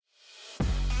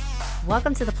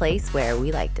Welcome to the place where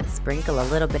we like to sprinkle a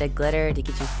little bit of glitter to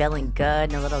get you feeling good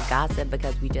and a little gossip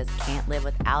because we just can't live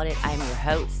without it. I am your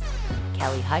host,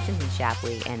 Kelly Hutchinson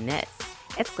Shapley, and this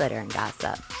is Glitter and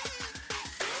Gossip.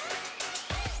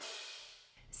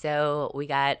 So we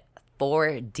got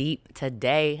 4 deep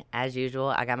today, as usual.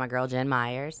 I got my girl Jen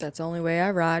Myers. That's the only way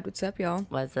I ride. What's up, y'all?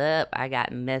 What's up? I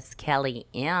got Miss Kelly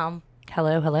M.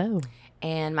 Hello, hello.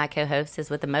 And my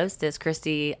co-hostess with the mostest,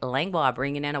 Christy Langbaugh,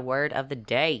 bringing in a word of the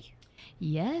day.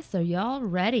 Yes, are y'all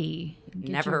ready? Get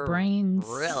Never your brains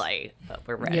really, but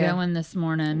we're ready. going this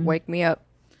morning. Wake me up.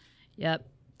 Yep.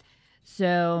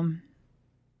 So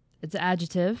it's an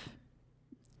adjective,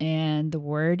 and the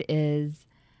word is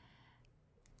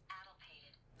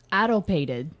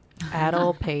addlepated.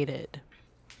 Addlepated.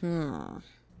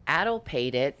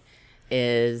 Addlepated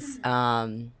is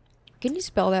Can you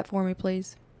spell that for me,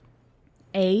 please?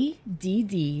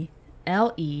 ADDLEPATED.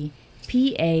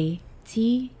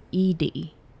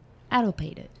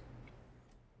 Addlepated.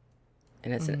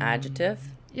 and it's an adjective.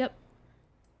 Yep.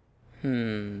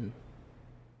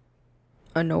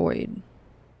 Annoyed.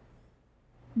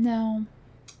 No.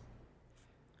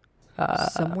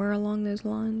 Somewhere along those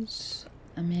lines.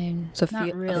 I mean, It's a not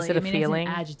feel- really. is it a I mean, feeling?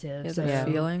 It's an adjective. Is so. it Yeah. a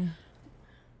feeling?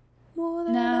 More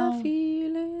than No. a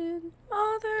feeling.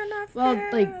 More than a Well,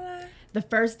 feeling. like, the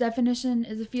first definition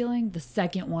is a feeling. The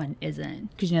second one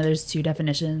isn't. Because, there's 2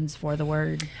 definitions for the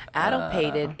word.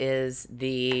 Addlepated is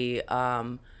the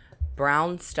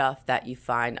brown stuff that you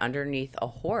find underneath a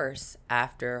horse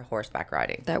after horseback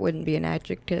riding. That wouldn't be an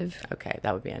adjective. Okay,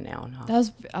 that would be a noun, huh?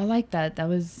 I like that. That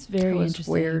was very That was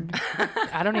interesting. weird.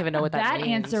 I don't even know what that That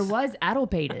means. answer was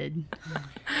addlepated.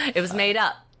 It was made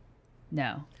up.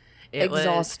 No. It was-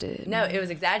 Exhausted. no, it was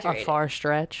A exaggerated. far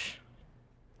stretch.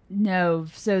 No.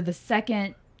 So the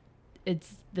second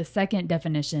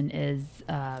definition is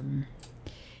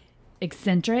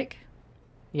eccentric.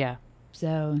 Yeah.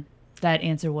 So that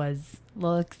answer was a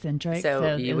little eccentric. So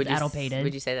So you it was would you, addlepated.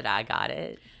 would you say that I got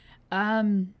it?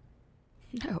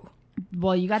 No.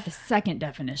 Well, you got the second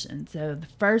definition. So the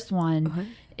first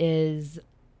one is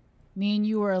me and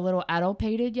you were a little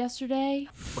addlepated yesterday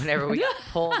Whenever we got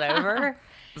pulled over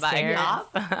by a Scared.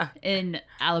 cop, in To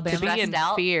Alabama. be in Stressed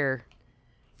out? fear.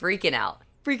 freaking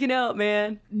out,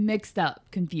 man. Mixed up,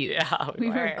 confused. Yeah, we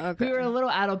were. We were a little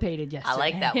addlepated yesterday. I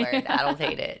like that word,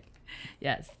 addlepated.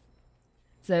 Yes.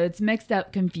 So it's mixed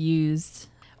up, confused,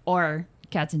 or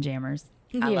cats and jammers.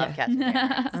 I love cats. and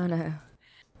dogs. I know.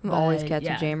 I'm always But, catching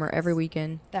yeah. jammer every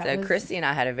weekend. That So was- Christy and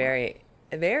I had a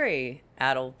very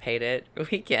addlepated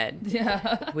weekend.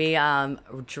 Yeah. We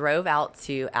drove out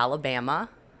to Alabama.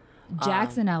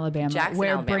 Jackson, Alabama, Jackson,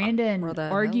 where Alabama. Brandon Where the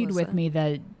hell argued is with that? me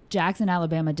that Jackson,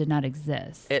 Alabama did not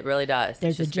exist. It really does.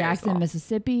 There's a It's just very Jackson, small.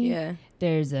 Mississippi. Yeah.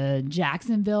 There's a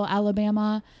Jacksonville,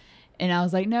 Alabama. And I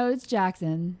was like, no, it's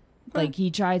Jackson. Like, he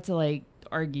tried to,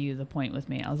 argue the point with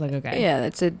me. I was like, okay. Yeah,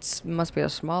 it's must be a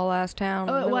small ass town.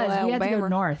 Oh, it middle was. of We had to go Alabama.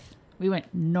 north. We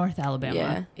went North Alabama.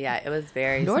 Yeah. Yeah, it was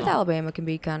very North small. Alabama can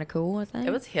be kind of cool, I think.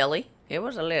 It was hilly. It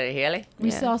was a little hilly. We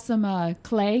Yeah. saw some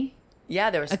clay, Yeah,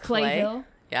 there was a clay hill,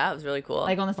 Yeah, it was really cool.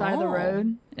 like on the side of the Oh.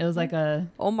 road. It was like a,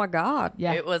 Oh my God.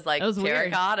 yeah. It was like It was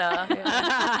weird.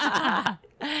 terracotta.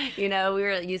 We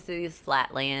were used to these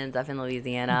flatlands up in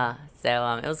Louisiana.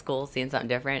 So it was cool seeing something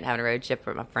different, having a road trip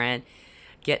with my friend,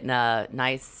 getting a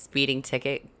nice speeding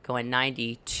ticket, going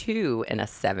 92 in a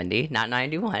 70. Not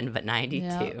 91, but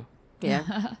 92.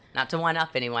 Yeah. Not to one up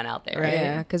anyone out there. Right.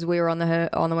 Yeah, because we were on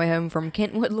the way home from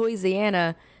Kentwood,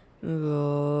 Louisiana,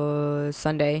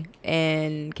 Sunday,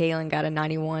 and Kaylin got a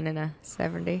 91 and a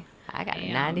 70. I got a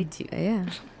Damn. 92. Yeah.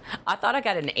 I thought I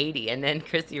got an 80, and then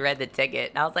Chrissy read the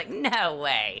ticket, and I was like, no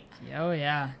way. Oh,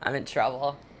 yeah. I'm in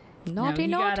trouble. Naughty,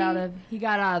 No, naughty. he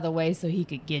got out of the way so he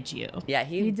could get you. Yeah,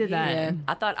 He did that. Yeah.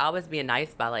 I thought I was being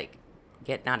nice by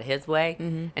getting out of his way,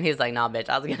 and he was like, "Nah, bitch,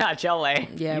 I was getting out of your way."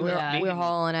 Yeah, You we was were, being- we were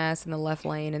hauling ass in the left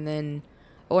lane, and then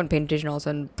I wasn't paying attention. All of a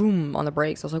sudden, boom, on the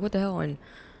brakes. I was like, what the hell? And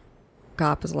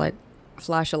cop was like,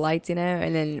 flash of lights, and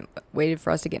then waited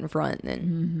for us to get in front, and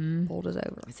then pulled us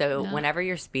over. So whenever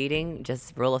you're speeding,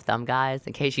 just rule of thumb, guys,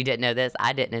 in case you didn't know this,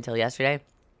 I didn't until yesterday.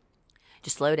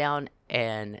 Just slow down,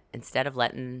 and instead of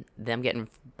letting them get in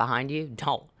behind you,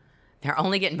 don't. They're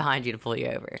only getting behind you to pull you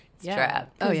over. It's a Yeah.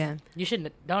 trap. Oh, yeah. You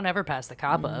shouldn't. Don't ever pass the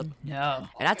cop up. No.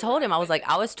 And I told him, I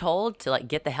was told to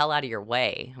get the hell out of your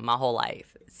way my whole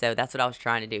life. So that's what I was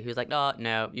trying to do. He was like,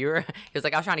 no, he was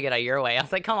like, I was trying to get out of your way. I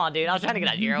was like, come on, dude. I was trying to get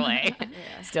out of your way.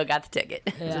 Still got the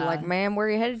ticket. So like, ma'am, where are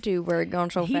you headed to? Where are you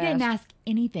going so He fast? didn't ask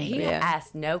anything. He Yeah.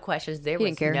 asked no questions. There He was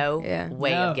didn't care. no Yeah.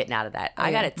 way No. of getting out of that.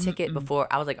 I got a ticket before.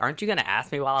 I was like, aren't you going to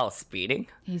ask me while I was speeding?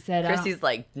 He said, Chrissy's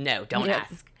like, no, don't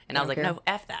Yep. ask. And I was like, Don't care. no,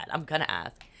 F that. I'm going to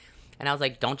ask. And I was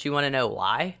like, don't you want to know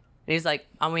why? And he's like,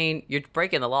 I mean, you're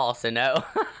breaking the law, so no.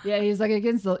 Yeah, he was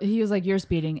like, you're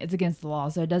speeding. It's against the law,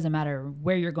 so it doesn't matter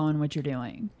where you're going, what you're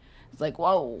doing. It's like,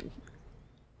 whoa.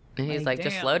 And he's Like, like,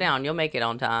 just damn. slow down. You'll make it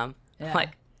on time. Yeah. I'm like,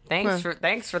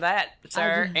 thanks for that,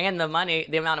 sir. And the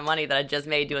amount of money that I just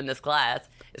made doing this class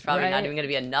is probably not Right. even going to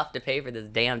be enough to pay for this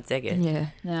damn ticket. Yeah.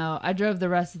 No, I drove the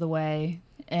rest of the way,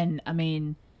 and I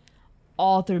mean,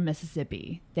 all through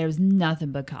Mississippi, there was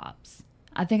nothing but cops.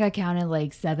 I think I counted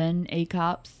like 7, 8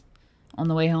 cops on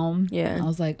the way home. Yeah. I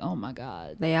was like, oh my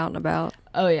God. They out and about.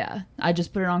 Oh, yeah. I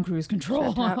just put it on cruise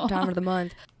control. Time of the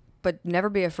month. But never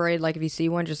be afraid. Like, if you see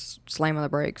one, just slam on the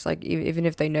brakes. Like, even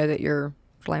if they know that you're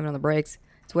slamming on the brakes,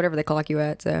 it's whatever they clock you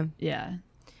at. So, Yeah.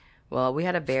 Well, we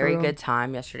had a very True. good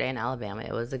time yesterday in Alabama.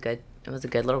 It was a good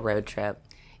little road trip.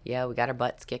 Yeah, we got our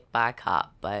butts kicked by a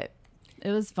cop, but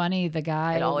It was funny. The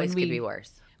guy, it always when could we- be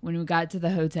worse. When we got to the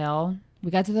hotel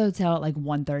at like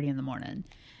 1:30 in the morning.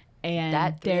 And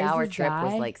That there's 3-hour this trip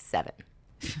was guy- like 7.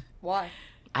 why?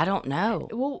 I don't know.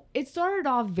 Well, it started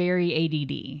off very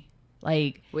ADD.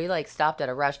 Like, We like stopped at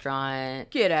a restaurant.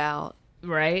 Get out.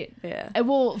 right? Yeah.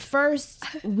 Well, first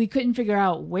we couldn't figure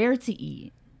out where to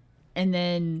eat, and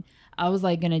then I was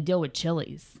like gonna deal with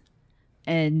Chili's,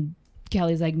 and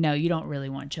Kelly's like, "No, you don't really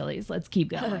want Chili's. Let's keep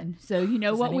going." So you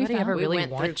know what we anybody found? ever We really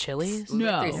went want through- Chili's? We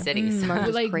No. went through cities. I'm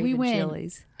just Like, we craving went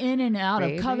Chili's. in and out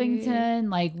Baby. of Covington.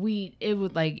 Like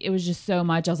it was just so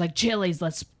much. I was like, "Chili's,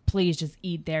 let's please just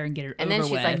eat there and get it And over then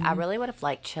she's with." like, I really would have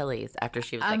liked Chili's after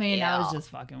she was I like, mean, I was "Ew." just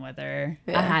fucking with her.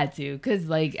 Yeah. I had to, because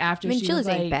like after I mean, she Chili's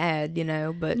was ain't like,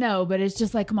 bad, but no, but it's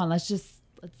just like, come on, let's Yeah,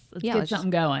 get let's just- something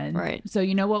going. right. So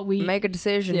you know what we make a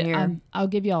decision Yeah, here. I'll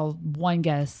give y'all one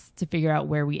guess to figure out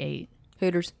where we ate.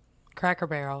 Hooters. Cracker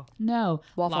Barrel. No,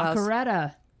 Waffle La House.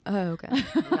 Coretta. Oh, okay.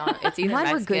 No, it's either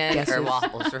Mine were good Mexican or guesses.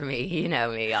 waffles for me. You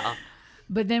know me, y'all.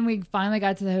 But then we finally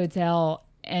got to the hotel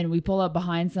and we pull up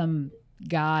behind some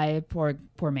guy, poor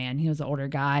man. He was an older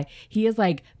guy. He is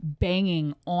like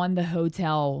banging on the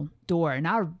hotel door, and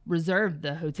I reserved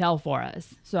the hotel for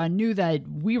us, so I knew that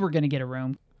we were gonna get a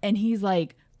room. And he's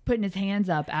like putting his hands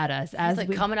up at us as He's like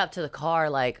we coming up to the car,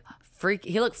 like freak.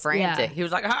 He looked frantic. Yeah. He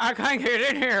was like, I can't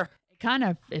get in here.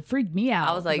 it freaked me out.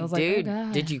 I was like, oh, dude,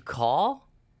 God. did you call?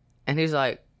 And he's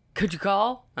like, could you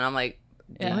call? And I'm like,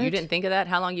 Yeah. you didn't think of that?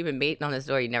 How long you been beating on this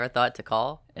door? You never thought to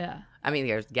call? Yeah. I mean,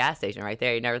 there's a gas station right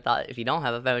there. You never thought if you don't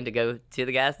have a phone to go to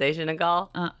the gas station and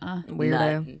call? Weirdo.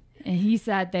 Nothing. And he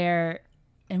sat there,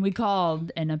 and we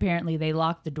called, and apparently they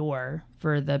locked the door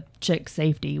for the chick's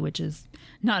safety, which is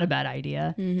not a bad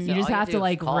idea. So You all just have do to is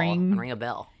like call and ring. ring a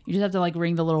bell. You just have to like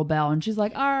ring the little bell, and she's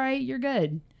like, "All right, you're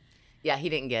good," Yeah, he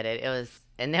didn't get it. It was,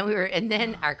 and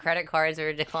then our credit cards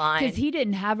were because declined. he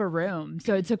didn't have a room,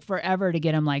 so it took forever to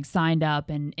get him like signed up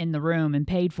and in the room and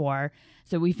paid for.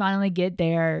 So we finally get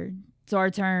there. It's our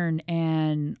turn,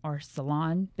 and our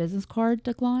salon business card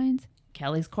declines.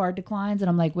 Kelly's card declines, and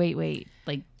I'm like, wait,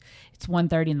 like it's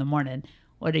 1:30 in the morning.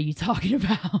 What are you talking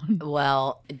about?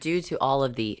 Well, due to all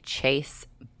of the Chase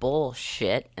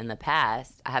bullshit in the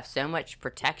past, I have so much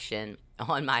protection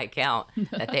on my account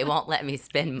that they won't let me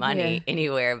spend money Yeah.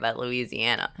 anywhere but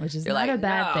Louisiana. Which is They're not like, a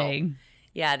bad "No." thing.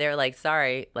 Yeah, they're like,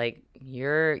 sorry, like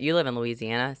you live in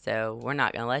Louisiana, so we're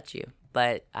not gonna let you.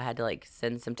 But I had to like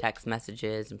send some text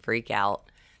messages and freak out,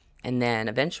 and then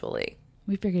eventually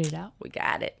We figured it out, we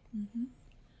got it.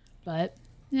 but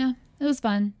yeah, it was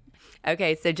fun.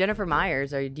 Okay, so Jennifer Myers,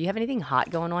 do you have anything hot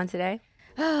going on today?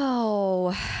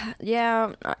 Oh,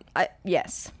 yeah.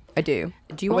 Yes, I do.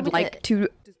 Do you I want would me like to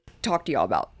talk to y'all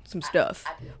about some stuff.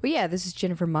 Well, yeah, this is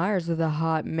Jennifer Myers with a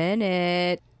hot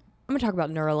minute. I'm gonna talk about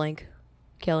Neuralink.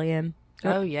 Kellyanne,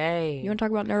 Oh, yay. you want to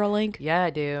talk about Neuralink? Yeah, I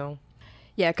do.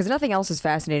 Yeah, because nothing else is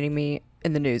fascinating me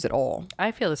in the news at all.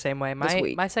 I feel the same way. My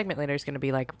week. my segment later is going to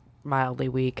be like mildly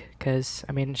weak because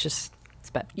I mean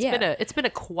Yeah. it's been a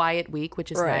quiet week,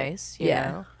 which is nice. You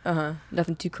know?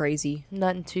 Nothing too crazy.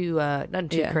 nothing too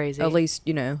crazy. At least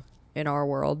in our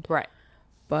world. right.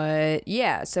 But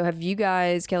yeah, so have you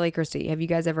guys, Kelly, Christy, have you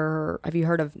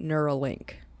heard of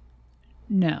Neuralink?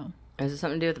 No, Is it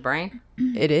something to do with the brain?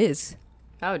 It is.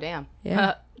 Oh, damn.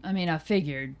 Yeah. I mean I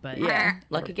figured, but Yeah.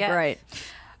 Lucky guess. Right.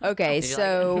 Okay, Did you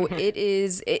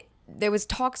so there was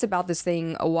talks about this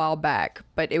thing a while back,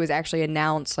 but it was actually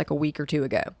announced like a week or two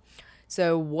ago.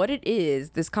 So what it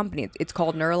is, this company, it's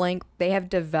called Neuralink. They have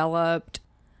developed,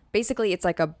 basically it's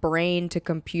like a brain to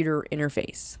computer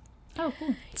interface. Oh,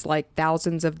 cool. It's like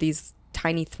thousands of these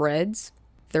tiny threads.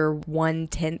 They're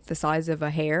 1/10 the size of a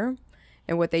hair.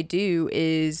 And what they do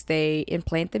is they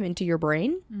implant them into your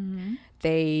brain. Mm-hmm.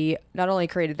 They not only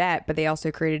created that, but they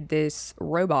also created this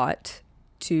robot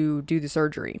to do the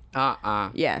surgery. Uh-uh.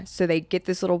 Yeah. So they get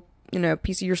this little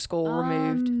piece of your skull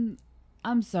removed.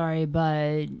 I'm sorry,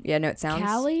 but Yeah, no, it sounds.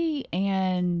 Callie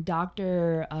and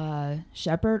Dr.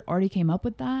 Shepard already came up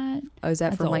with that. Oh, is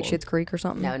that That's from like old. Schitt's Creek or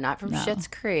something? No, not from No. Schitt's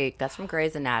Creek. That's from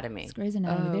Grey's Anatomy. It's Grey's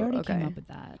Anatomy. They already came okay. up with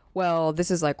that. Well,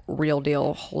 this is like real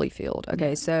deal Holyfield.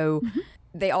 Okay, so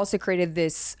they also created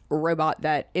this robot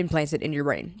that implants it into your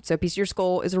brain. So a piece of your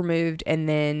skull is removed, and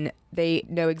then they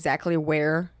know exactly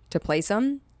where to place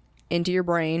them into your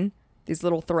brain. These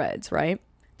little threads, right?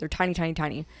 They're tiny, tiny,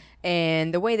 tiny.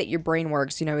 And the way that your brain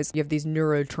works, is you have these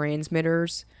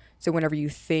neurotransmitters. So whenever you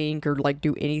think or like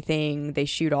do anything, they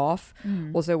shoot off.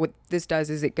 Well, so what this does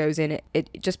is it goes in, it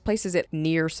just places it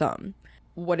near some.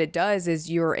 What it does is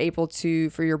you're able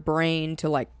for your brain to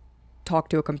like talk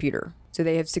to a computer. So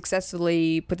they have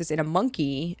successfully put this in a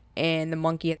monkey, and the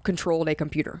monkey controlled a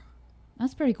computer.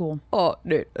 That's pretty cool. Oh,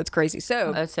 dude, that's crazy.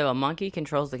 So Oh, so a monkey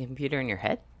controls the computer in your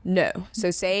head? no. So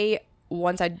say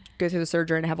once I go through the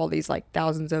surgery and have all these like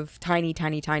thousands of tiny,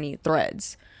 tiny, tiny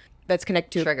threads that's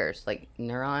connected to Triggers, like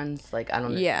neurons? Like, I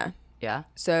don't know. Yeah. Yeah?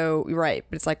 So you're right,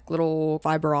 but it's like little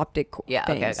fiber optic Yeah,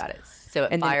 things. okay, I got it. So it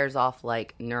And then- fires off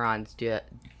like neurons do it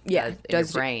Yeah, in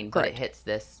does- your brain, but it correct. hits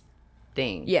this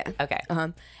thing. Yeah. Okay.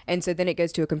 And so then it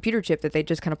goes to a computer chip that they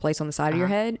just kind of place on the side of your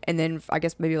head, and then I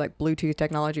guess maybe like Bluetooth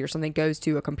technology or something goes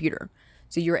to a computer.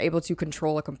 So you're able to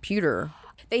control a computer.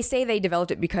 They say they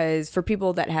developed it because for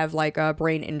people that have like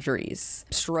brain injuries,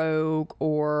 stroke,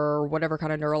 or whatever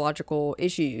kind of neurological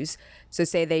issues. So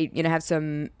say they have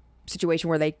some situation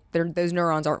where those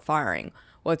neurons aren't firing.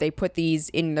 Well, if they put these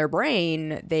in their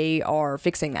brain, they are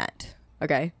fixing that.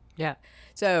 Okay. Yeah.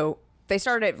 So they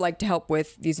started like to help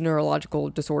with these neurological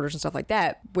disorders and stuff like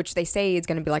that, which they say is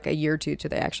going to be like a year or two till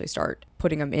they actually start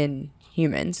putting them in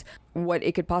humans. What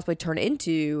it could possibly turn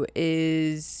into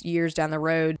is years down the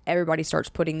road, everybody starts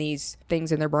putting these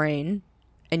things in their brain,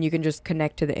 and you can just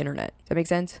connect to the internet. Does that make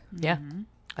sense? Yeah.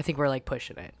 I think we're like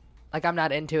pushing it. Like I'm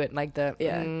not into it. Like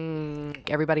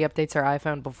everybody updates their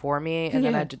iPhone before me, and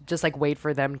then I just like wait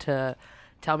for them to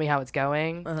tell me how it's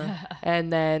going,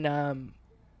 and then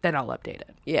I'll update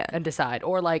it. Yeah. And decide.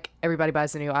 Or like everybody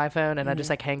buys a new iPhone, and I just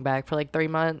like hang back for like 3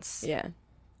 months. Yeah.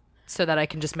 So that I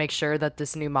can just make sure that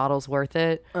this new model's worth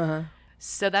it.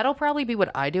 So that'll probably be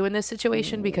what I do in this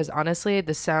situation, because honestly,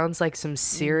 this sounds like some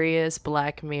serious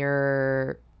Black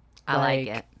Mirror. I like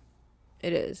it.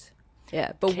 It is.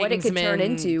 Yeah. But what it could turn Kingsman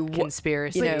into,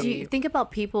 conspiracy. But do you think about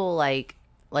people like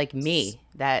me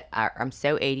that I'm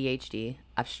so ADHD?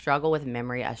 I struggle with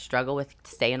memory. I struggle with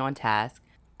staying on task.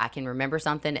 I can remember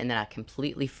something and then I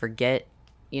completely forget.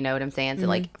 You know what I'm saying? So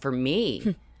like for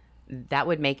me, that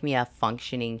would make me a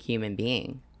functioning human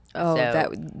being. oh,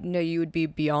 So you would be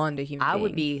beyond a human I being.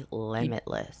 would be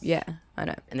limitless. Yeah, I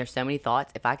know. And there's so many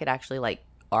thoughts. If I could actually like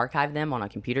archive them on a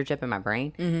computer chip in my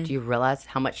brain, do you realize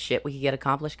how much shit we could get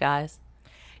accomplished, guys?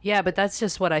 Yeah, but that's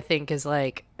just what I think is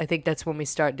like, I think that's when we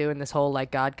start doing this whole like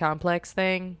God complex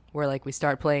thing where like we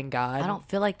start playing God. I don't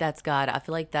feel like that's God. I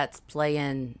feel like that's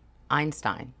playing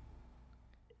Einstein.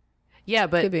 Yeah,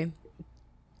 but Could be.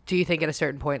 do you think at a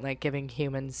certain point like giving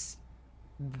humans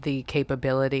the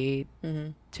capability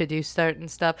to do certain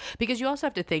stuff? Because you also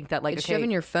have to think that like, It's okay,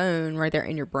 shoving your phone right there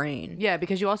in your brain. yeah,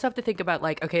 because you also have to think about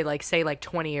like, okay, like say like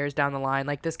 20 years down the line,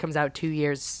 like this comes out 2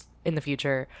 years in the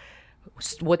future.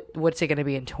 What's it going to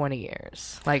be in 20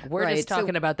 years? Like we're Right, just so-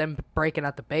 talking about them breaking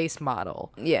out the base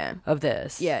model Yeah. of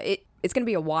this. Yeah, it's going to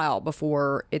be a while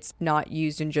before it's not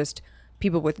used in just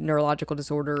people with neurological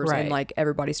disorders Right. and like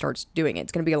everybody starts doing it.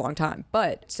 It's going to be a long time.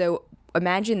 But so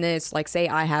imagine this, like say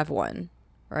I have one,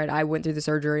 right? I went through the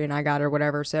surgery and I got it or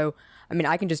whatever. So, I mean,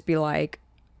 I can just be like,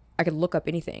 I could look up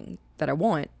anything that I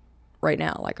want right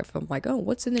now. Like if I'm like, oh,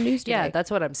 what's in the news today? Yeah, that's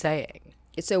what I'm saying.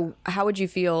 So how would you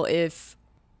feel if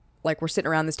like we're sitting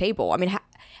around this table? I mean,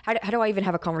 how do I even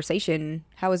have a conversation?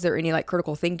 How is there any like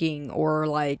critical thinking, or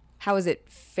like how is it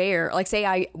fair? Like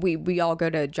say we all go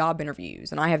to job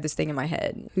interviews and I have this thing in my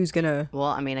head. Who's gonna Well,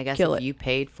 I mean, I guess Kill if it. you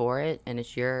paid for it and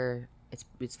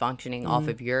it's functioning off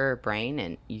of your brain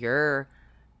and you're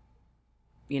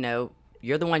the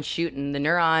one shooting the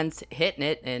neurons, hitting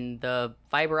it, and the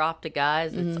fiber optic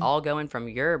guys, it's all going from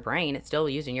your brain. It's still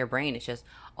using your brain. It's just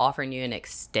offering you an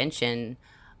extension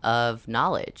of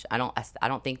knowledge. I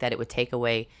don't think that it would take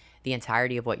away the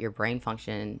entirety of what your brain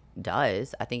function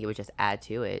does. I think it would just add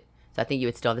to it. So I think you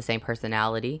would still have the same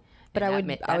personality. But and I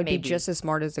that would may be just as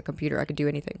smart as a computer. I could do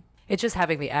anything. It's just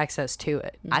having the access to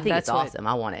it. I think That's it's what- awesome.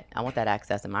 I want it. I want that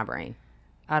access in my brain.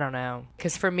 I don't know.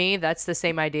 Because for me, that's the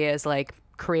same idea as like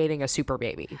creating a super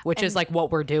baby, which is like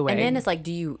what we're doing. And then it's like,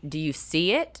 do you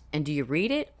see it and do you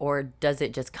read it, or does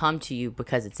it just come to you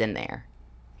because it's in there?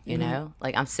 You know,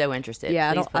 like I'm so interested.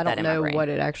 Yeah, Please put I that don't in my know brain. what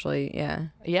it actually. Yeah,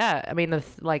 Yeah, I mean,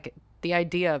 the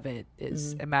idea of it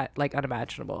is like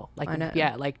unimaginable. Like, I know.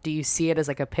 yeah, like, do you see it as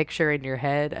like a picture in your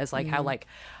head, as like how like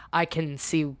I can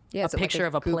see Yeah, a is it like picture a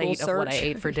of a Google plate of what I search?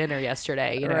 ate for dinner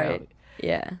yesterday? You know, right.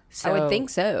 Yeah, I So- would think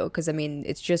so because I mean,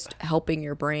 it's just helping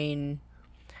your brain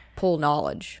pull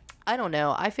knowledge. I don't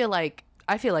know. I feel like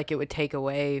it would take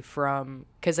away from,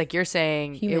 because like you're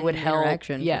saying, Human it would help.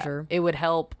 interaction, for Yeah, sure. it would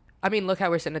help. I mean, look how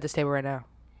we're sitting at this table right now.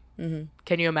 Mm-hmm.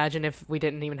 Can you imagine if we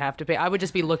didn't even have to pay? I would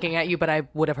just be looking at you, but I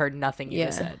would have heard nothing you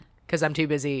just Yeah. said because I'm too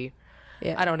busy.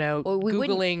 Yeah, I don't know, Well, we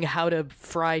wouldn't- Googling how to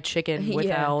fry chicken Yeah,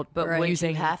 without But Right. would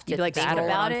using. you have to You'd be like think scroll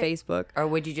about on it, Facebook. or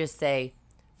would you just say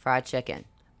fried chicken?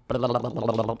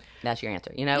 That's your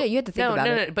answer. You know? Yeah, you have to think No, about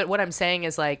no, it. no. But what I'm saying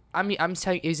is like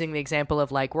using the example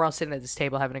of like we're all sitting at this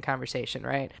table having a conversation,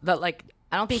 right? That like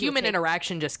I don't think you'll human take-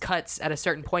 interaction just cuts at a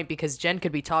certain point because Jen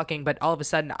could be talking, but all of a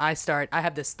sudden I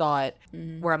have this thought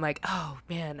where I'm like, oh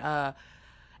man,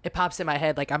 it pops in my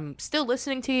head like I'm still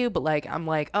listening to you, but like I'm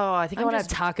like, oh, I think I want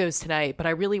to have tacos tonight, but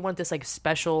I really want this like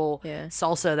special Yeah.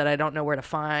 salsa that I don't know where to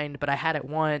find, but I had it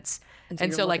once. so And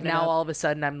you're so like looking it now up. all of a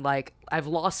sudden I'm like I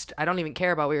don't even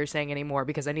care about what you're saying anymore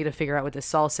because I need to figure out what this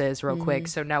salsa is real quick.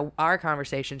 So now our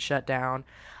conversation shut down.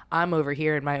 I'm over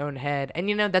here in my own head. And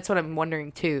you know, that's what I'm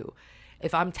wondering too.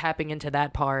 If I'm tapping into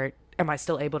that part, am I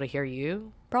still able to hear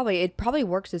you? It probably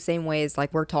works the same way as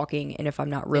like we're talking, and if I'm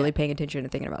not really paying attention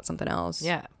and thinking about something else.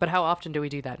 Yeah. But how often do we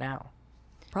do that now?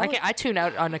 Probably. I tune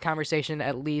out on a conversation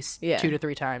at least Yeah. 2 to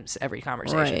 3 times every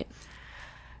conversation. Right.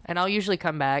 And I'll usually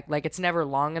come back. Like it's never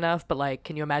long enough, but like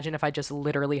can you imagine if I just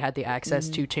literally had the access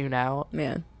to tune out?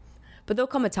 Yeah. But there'll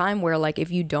come a time where like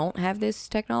if you don't have this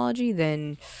technology,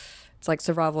 then it's like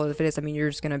survival of the fittest. I mean, you're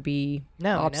just gonna be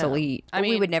No, I know. obsolete. I Or we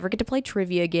mean- would never get to play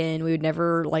trivia again. We would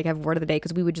never like have word of the day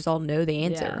because we would just all know the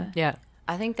answer. Yeah.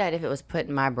 I think that if it was put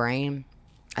in my brain,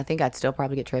 I think I'd still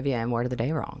probably get trivia and word of the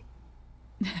day wrong.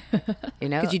 You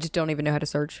know? Because you just don't even know how to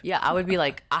search. Yeah, I would be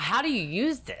like, how do you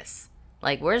use this?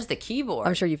 Like, where's the keyboard?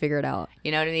 I'm sure you figure it out.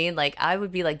 You know what I mean? Like, I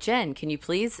would be like, Jen, can you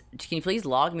please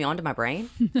log me onto my brain?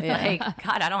 Like,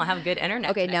 God, I don't have good internet.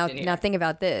 Okay, now connection here. think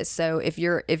about this. So if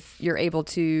you're able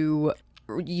to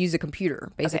use a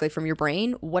computer basically from your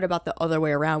brain, what about the other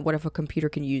way around? What if a computer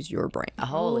can use your brain?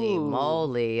 Holy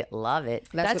moly, love it.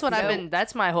 That's what I've been.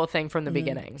 That's my whole thing from the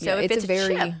beginning. So Yeah, if it's it's a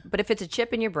very- a chip, but if it's a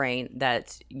chip in your brain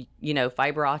that's, you know,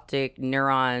 fiber optic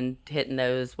neuron hitting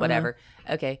those, whatever.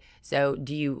 Okay, so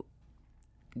do you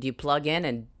plug in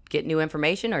and get new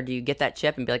information, or do you get that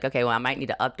chip and be like, okay, well, I might need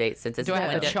to update since it's Do I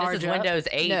have to this charge is up? Windows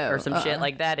 8 No, or some shit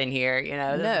like that in here, you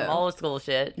know, this is No. some old school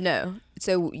shit. No.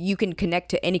 So you can connect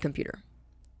to any computer.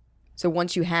 So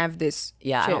once you have this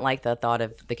Yeah, I chip, don't like the thought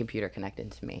of the computer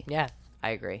connected to me. Yeah. I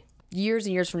agree. years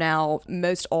and years from now,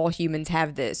 most all humans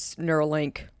have this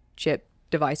Neuralink chip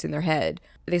device in their head.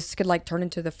 This could like turn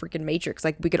into the freaking Matrix.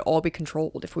 Like we could all be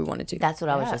controlled if we wanted to. That's what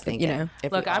I was just thinking. you know.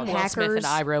 If Look, we all I'm did. Will Smith and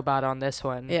Hackers- iRobot on this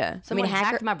one. Yeah. Someone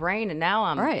hacked my brain, and now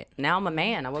I'm Right. Now I'm a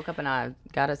man. I woke up and I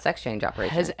got a sex change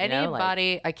operation. Has you know, like,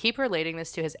 anybody? I keep relating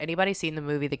this to. Has anybody seen the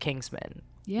movie The Kingsman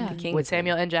Yeah. Kingsman. with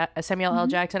Samuel L.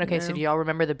 Jackson? Okay, so do y'all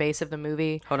remember the base of the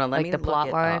movie? Hold on, let like me the look plot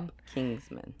it line. up.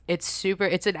 Kingsman. It's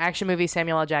an action movie.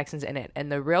 Samuel L. Jackson's in it, and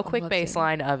the real quick love seeing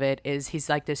baseline of it is he's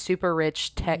like this super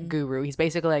rich tech guru. He's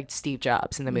basically like Steve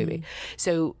Jobs in the movie.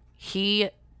 So he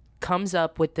comes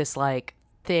up with this like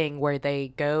thing where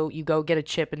you go get a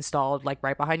chip installed like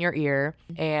right behind your ear,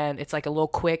 and it's like a little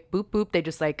quick boop boop. They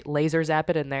just like laser zap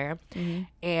it in there,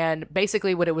 and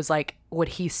basically what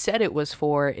he said it was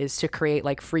for is to create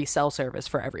like free cell service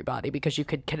for everybody, because you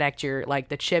could connect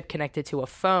the chip connected to a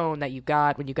phone that you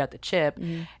got when you got the chip,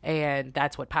 and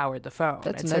that's what powered the phone.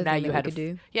 That's and so another now thing you that had we could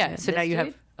do. yeah. So now you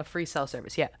have a free cell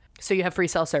service. Yeah. So you have free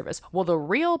cell service. Well, the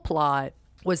real plot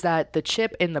was that the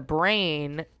chip in the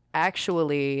brain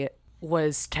actually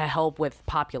was to help with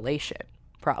population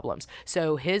problems.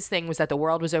 So his thing was that the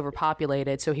world was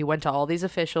overpopulated, so he went to all these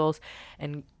officials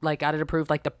and like got it approved,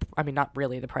 like not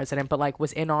really the president, but like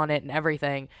was in on it and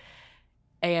everything.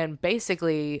 And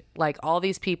basically, like all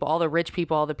these people, all the rich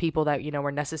people, all the people that,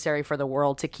 were necessary for the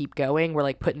world to keep going were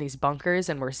like put in these bunkers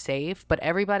and were safe. But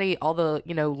everybody, all the,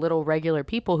 little regular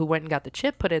people who went and got the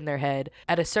chip put in their head,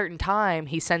 at a certain time,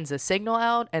 he sends a signal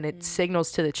out and it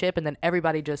signals to the chip. And then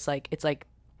everybody just like, it's like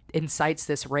incites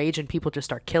this rage and people just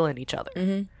start killing each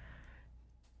other.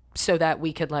 So that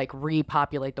we could like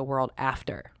repopulate the world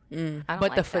after. I don't But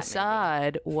like the that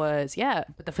facade was,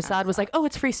 was like, oh,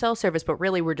 it's free cell service, but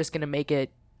really we're just going to make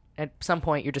it, at some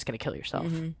point, you're just going to kill yourself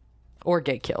or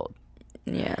get killed.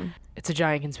 Yeah. It's a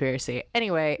giant conspiracy.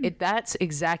 Anyway, that's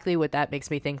exactly what that makes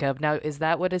me think of. Now, is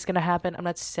that what is going to happen? I'm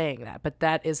not saying that, but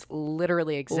that is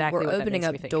literally exactly We're what opening that makes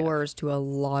up me think of. doors to a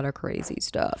lot of crazy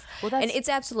stuff. Well, and it's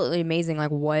absolutely amazing,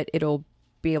 like, what it'll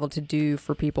be able to do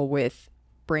for people with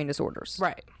brain disorders.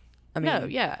 Right. I mean, No,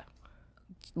 yeah.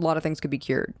 a lot of things could be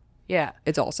cured. Yeah.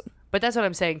 It's awesome. But that's what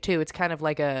I'm saying, too. It's kind of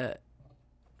like a...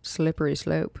 Slippery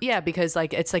slope. Yeah, because,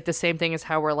 like, it's like the same thing as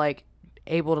how we're, like,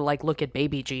 able to, like, look at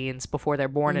baby genes before they're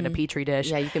born in a petri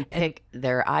dish. Yeah, you can pick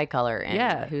their eye color and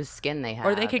Yeah. whose skin they have.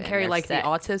 Or they can and carry, their like, sex. the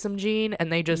autism gene,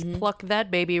 and they just pluck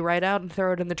that baby right out and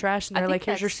throw it in the trash, and they're think like,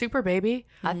 here's your that's- super baby.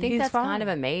 I think He's that's fine. kind of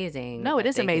amazing. No, it that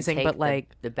is they can amazing, take but, like-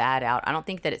 the bad out. I don't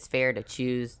think that it's fair to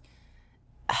choose.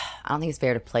 I don't think it's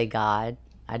fair to play God.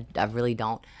 I really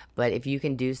don't. But if you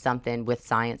can do something with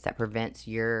science that prevents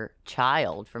your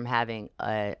child from having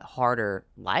a harder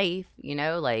life, you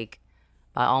know, like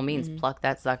by all means, pluck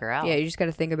that sucker out. Yeah, you just got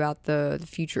to think about the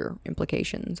future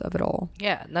implications of it all.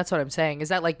 Yeah, and that's what I'm saying. Is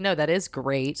that like, no, that is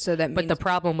great. So that but the means-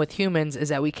 problem with humans is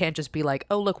that we can't just be like,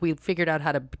 oh, look, we figured out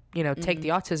how to, take the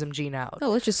autism gene out. No,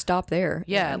 let's just stop there.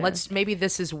 Yeah, You know? maybe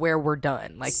this is where we're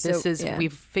done. Like, this So- is, yeah.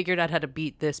 we've figured out how to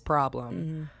beat this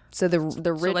problem. So the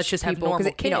rich let's just have people,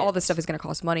 because normal all this kids. stuff is going to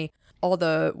cost money. All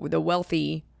the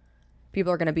wealthy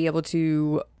people are going to be able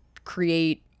to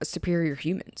create superior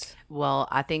humans, Well,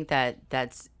 I think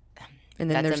that's and then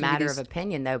that's there's a gonna be matter these- of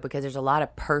opinion though, because there's a lot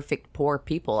of perfect poor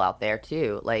people out there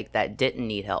too, like that didn't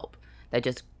need help. That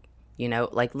just,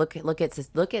 like look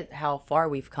at how far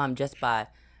we've come just by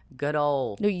good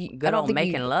old No, I good don't old think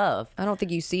making love. I don't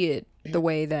think you see it the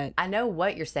way that. I know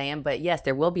what you're saying, but yes,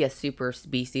 there will be a super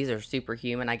species or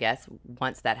superhuman, I guess,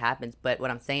 once that happens. But what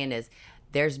I'm saying is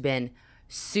there's been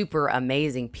super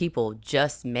amazing people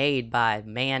just made by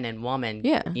man and woman,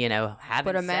 Yeah.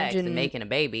 having But sex imagine- and making a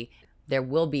baby. There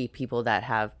will be people that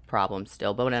have problems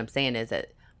still. But what I'm saying is that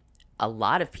a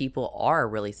lot of people are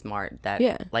really smart that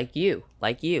Yeah. like you,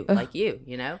 like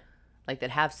that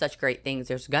have such great things.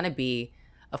 There's going to be,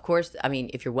 of course, I mean,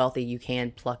 if you're wealthy, you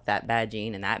can pluck that bad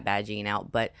gene and that bad gene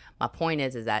out. But my point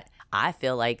is that I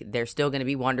feel like there's still going to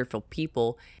be wonderful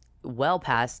people well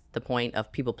past the point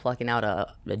of people plucking out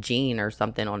a gene or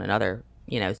something on another,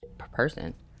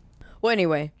 person. Well,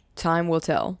 anyway, time will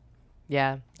tell.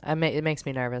 Yeah, it makes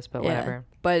me nervous, but Yeah. whatever.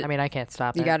 But I mean, I can't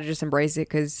stop you it. got to just embrace it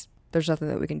because there's nothing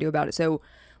that we can do about it. So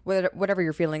whatever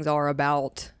your feelings are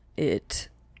about it,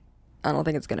 I don't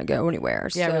think it's going to go anywhere.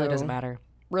 Yeah, it really So, doesn't matter.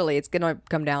 Really, it's going to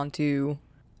come down to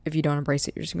if you don't embrace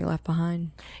it, you're just going to be left behind.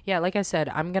 Yeah, like I said,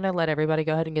 I'm going to let everybody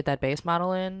go ahead and get that base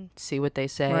model in, see what they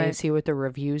say, Right. see what the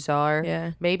reviews are.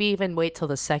 Yeah. Maybe even wait till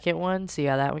the second one, see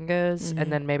how that one goes,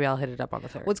 and then maybe I'll hit it up on the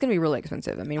third. Well, it's going to be really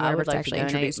expensive. I mean, I whenever would it's like to actually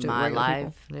donate introduced to my regular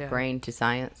live people. Yeah. brain to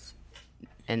science,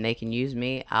 and they can use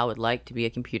me. I would like to be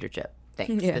a computer chip.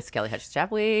 Thanks. Yeah. This is Kelly Hutchins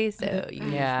Chapley. So you use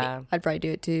me. Yeah. I'd probably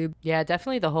do it too. Yeah,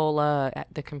 definitely the whole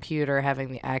the computer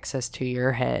having the access to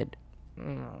your head.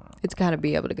 It's got to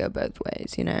be able to go both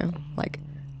ways, Like,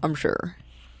 I'm sure.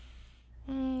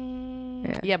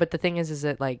 Yeah, but the thing is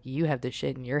that like you have the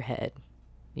shit in your head.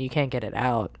 You can't get it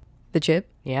out. The chip,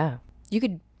 Yeah. you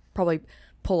could probably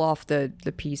pull off the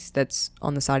piece that's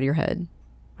on the side of your head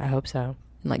I hope so.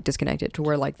 and like disconnect it to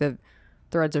where like the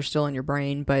threads are still in your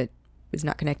brain, but it's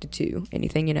not connected to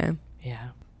anything, Yeah.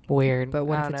 Weird. But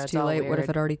what I if don't know, it's too all late? What if weird.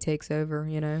 it already takes over,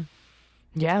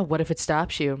 Yeah, what if it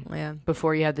stops you Yeah.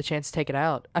 before you have the chance to take it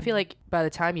out? I feel like by the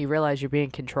time you realize you're being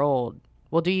controlled,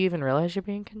 well, do you even realize you're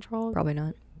being controlled? Probably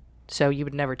not. So you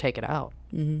would never take it out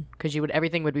because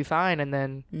everything would be fine, and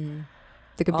then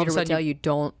The computer would sudden tell you- you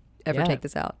don't ever Yeah. take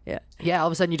this out. Yeah. all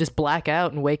of a sudden you just black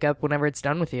out and wake up whenever it's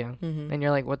done with you, and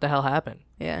you're like, what the hell happened?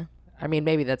 Yeah. I mean,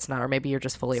 maybe that's not, or maybe you're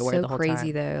just fully aware So the whole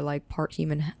crazy time. though, like part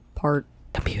human, part.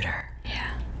 Computer.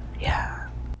 Yeah.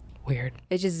 Weird.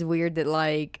 It's just weird that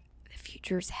like the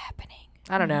future's happening.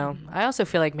 I don't know. I also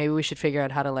feel like maybe we should figure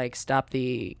out how to like stop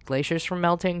the glaciers from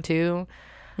melting too.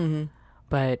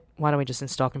 But why don't we just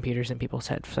install computers in people's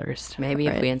heads first? Maybe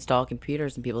if Right. we install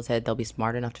computers in people's head, they'll be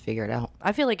smart enough to figure it out.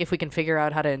 I feel like if we can figure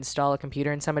out how to install a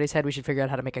computer in somebody's head, we should figure out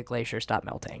how to make a glacier stop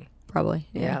melting. Probably.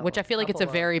 Yeah. Which I feel like it's a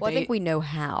very Well, I think ba- we know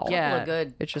how. Yeah. Couple of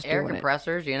good It's just air doing it.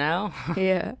 compressors,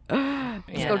 Yeah.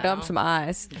 Just You go dump know. some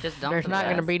ice. Just dump There's some not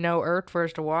going to gas. be no earth for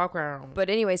us to walk around. But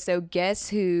anyway, so guess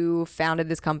who founded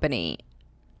this company?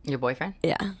 Your boyfriend?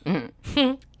 Yeah.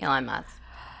 Elon Musk.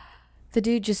 The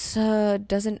dude just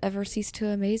doesn't ever cease to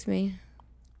amaze me.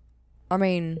 I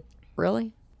mean,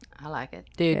 really? I like it.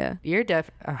 Dude, Yeah. you're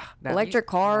Electric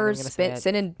cars,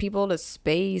 sending people to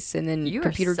space, and then You are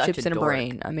computer such chips a in a dork.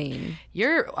 brain. I mean,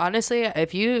 You're honestly,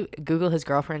 if you Google his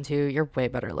girlfriend too, you're way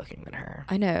better looking than her.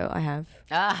 I know I have.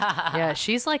 Yeah,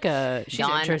 she's John,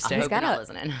 interesting. I hope you're got not a-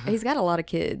 listening. He's got a lot of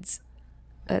kids.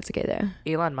 That's okay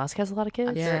though. Elon Musk has a lot of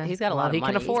kids. Yeah. He's got a Well, lot of he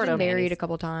money. can afford He's been them. married a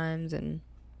couple times, and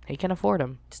He can afford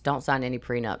them. Just don't sign any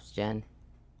prenups, Jen.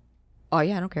 oh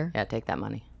yeah, I don't care. Yeah, take that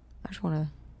money. I just want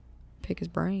to pick his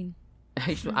brain.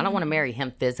 I don't want to marry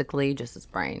him physically, just his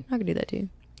brain. I could do that too.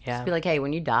 Yeah, Just be like, hey,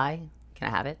 when you die, can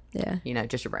I have it? Yeah. You know,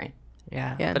 just your brain.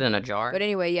 yeah, Yeah. Put it in a jar. But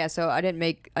anyway, yeah. So I didn't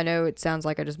make. I know it sounds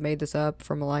like I just made this up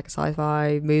from like a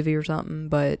sci-fi movie or something,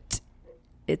 but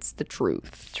it's the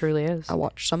truth. Truly is. I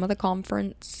watched some of the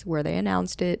conference where they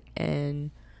announced it,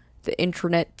 and the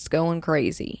internet's going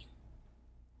crazy.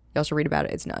 You also read about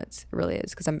it; it's nuts. It really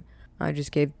is. Because I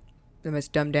just gave the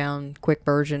most dumbed down, quick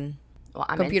version. Well,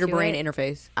 I'm Computer into brain it.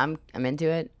 interface. I'm into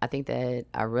it. I think that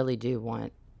I really do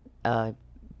want a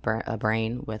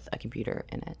brain with a computer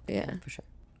in it. Yeah. For sure.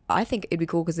 I think it'd be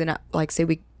cool because then, like, say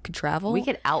we could travel. We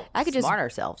could I could just- outsmart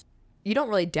ourselves. You don't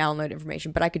really download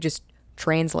information, but I could just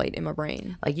translate in my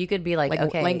brain. Like you could be like, Like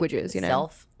okay, languages, you know?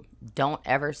 self, don't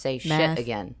ever say Math. shit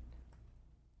again.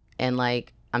 And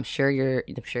like, I'm sure you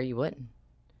wouldn't.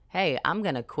 Hey, I'm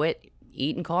gonna quit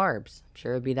eating carbs. I'm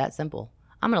sure it'd be that simple.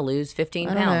 I'm gonna lose 15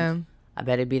 I don't pounds. know. I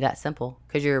bet it'd be that simple.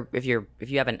 Because if you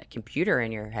have a computer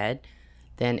in your head,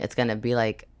 then it's gonna be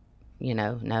like,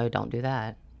 no, don't do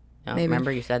that. No, Maybe.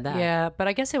 remember you said that. Yeah, but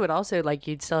I guess it would also like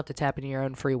you'd still have to tap into your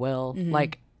own free will.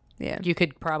 Like Yeah. you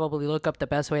could probably look up the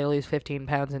best way to lose 15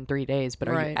 pounds in 3 days, but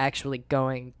are you Right. actually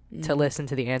going to listen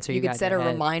to the answer you, You got could in set a your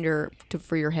head? reminder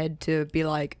for your head to be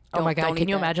like, Oh my god, don't can eat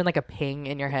you that. imagine like a ping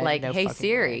in your head? Like, No hey fucking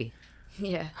Siri. way.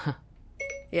 Yeah.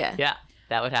 Yeah. Yeah,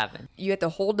 that would happen. You have to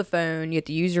hold the phone, you have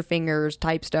to use your fingers,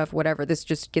 type stuff, whatever. This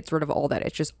just gets rid of all that.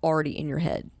 It's just already in your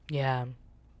head. Yeah.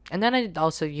 And then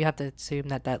you have to assume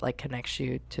that like connects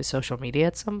you to social media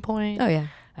at some point. Oh, yeah.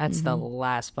 That's the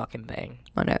last fucking thing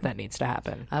I know. that needs to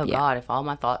happen. Oh Yeah. God, if all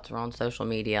my thoughts were on social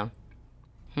media.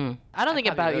 I don't think probably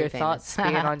about really your famous. thoughts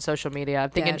being on social media. I'm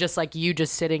thinking Dad. just like you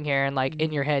just sitting here and like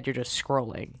in your head you're just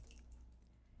scrolling.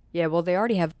 Yeah, well, they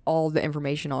already have all the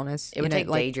information on us. It would take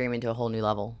like, daydreaming to a whole new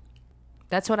level.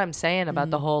 That's what I'm saying about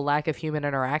the whole lack of human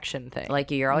interaction thing.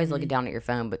 Like you're always looking down at your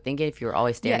phone, but think if you were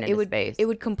always staring yeah, into it would space. it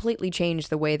would completely change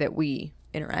the way that we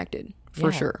interacted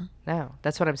for Yeah. sure. No,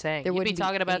 that's what I'm saying. There You'd be wouldn't be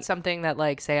talking about any- something that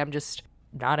like say I'm just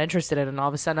not interested in and all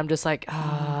of a sudden I'm just like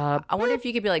I wonder if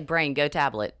you could be like, brain, go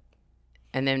tablet,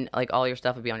 and then like all your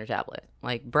stuff would be on your tablet.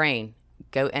 Like brain,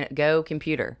 go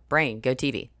computer, brain, go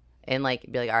TV, and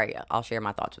like be like, all right, yeah, I'll share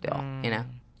my thoughts with y'all. You know,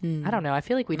 I don't know. I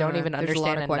feel like we don't know. even There's a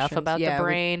lot understand of enough questions. about Yeah, the we-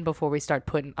 brain before we start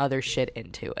putting other shit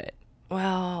into it.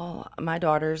 well, my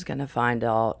daughter's gonna find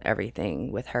out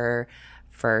everything with her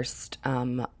first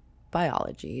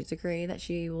biology degree that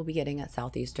she will be getting at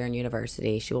Southeastern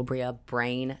University. She will be a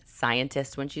brain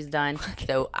scientist when she's done.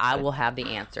 So I will have the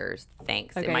answers.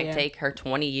 Thanks. Okay, it might yeah. take her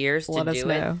 20 years Let to us do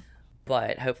know. it,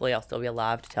 but hopefully I'll still be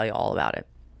alive to tell you all about it.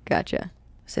 Gotcha.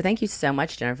 So thank you so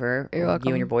much, Jennifer. You're You welcome.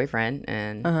 and your boyfriend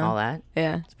and all that.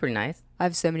 Yeah. It's pretty nice. I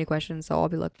have so many questions, so I'll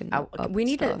be looking up We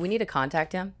need stuff. to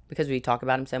contact him because we talk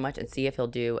about him so much and see if he'll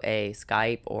do a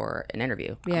Skype or an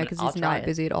interview. Yeah, because he's not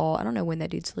busy at all. I don't know when that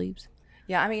dude sleeps.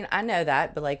 Yeah, I mean, I know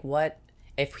that, but like, what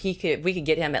if we could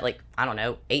get him at like, I don't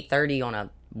know, 8:30 on a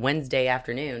Wednesday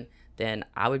afternoon? Then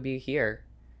I would be here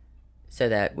so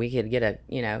that we could get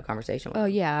a conversation with Oh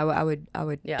him. yeah, I would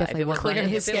Yeah, definitely if it was work around clear-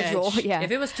 his if it was- schedule. Yeah,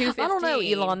 if it was 2:15 I don't know,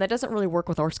 Elon. That doesn't really work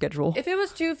with our schedule. If it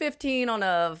was 2:15 on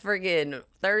a friggin'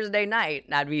 Thursday night,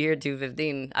 I'd be here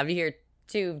 2:15. I'd be here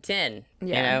 2:10. Yeah.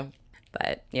 You know,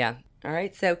 but yeah. All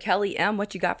right. So Kelly M,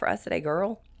 what you got for us today,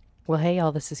 girl? Well, hey,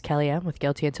 y'all, this is Kelly M with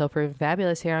Guilty Until Proven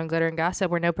Fabulous here on Glitter and Gossip,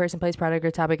 where no person, place, product,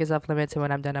 or topic is off limits, and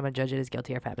when I'm done, I'm going to judge it as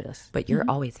guilty or fabulous. But you're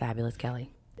always fabulous, Kelly.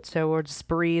 So we'll just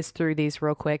breeze through these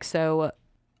real quick. So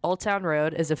Old Town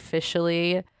Road is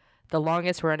officially the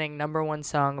longest running #1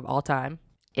 song of all time.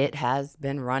 It has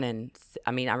been running.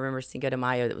 I mean, I remember Cinco de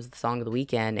Mayo. That was the song of the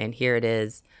weekend, and here it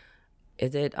is.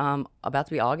 Is it about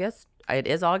to be August? It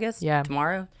is August. Yeah.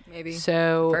 Tomorrow. Maybe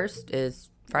So First is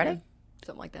Friday.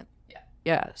 something like that.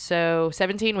 yeah, so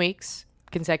 17 weeks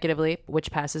consecutively,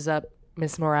 which passes up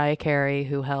Miss Mariah Carey,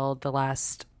 who held the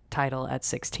last title at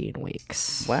 16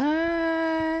 weeks.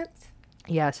 What?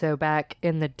 Yeah, so back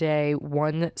in the day,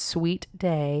 One Sweet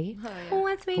Day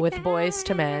with Boys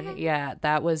to Men. Yeah,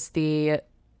 that was the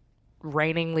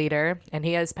reigning leader, and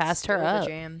he has passed her Still the up.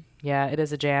 jam. Yeah, it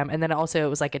is a jam. And then also it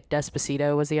was like a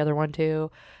Despacito was the other one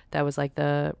too. That was like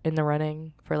in the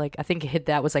running for like, I think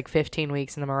that was like 15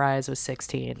 weeks and the Mariah's was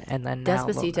 16. And then now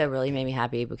Despacito really made me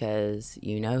happy because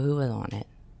you know who was on it.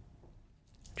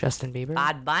 Justin Bieber.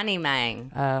 Bad Bunny,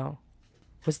 man. Oh.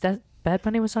 Was that Bad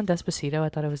Bunny was on Despacito? I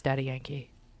thought it was Daddy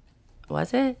Yankee.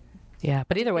 Was it? Yeah,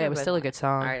 but either way, it was still a good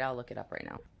song. All right, I'll look it up right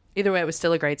now. Either way, it was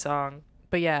still a great song.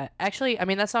 But yeah, actually, I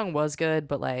mean, that song was good,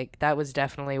 but like, that was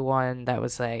definitely one that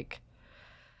was like,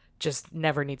 just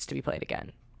never needs to be played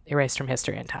again. Erased from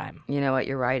history and time. You know what?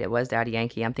 You're right. It was Daddy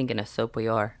Yankee. I'm thinking of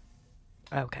Sopoyor.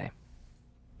 Okay.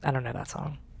 I don't know that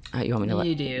song. You want me to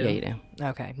You do. Yeah, you do.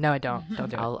 Okay. No, I don't. Don't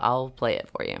do it. I'll play it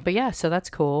for you. But yeah, so that's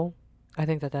cool. I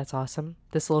think that's awesome.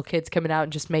 This little kid's coming out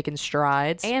and just making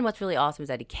strides. And what's really awesome is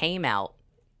that he came out.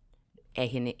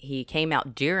 And he came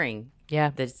out during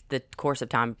the course of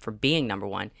time for being number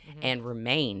one and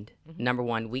remained number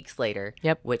one weeks later.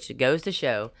 Yep. Which goes to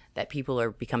show that people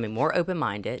are becoming more open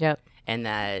minded. Yep. And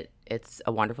that it's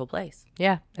a wonderful place.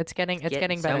 Yeah, it's getting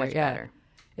better. So much better.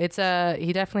 It's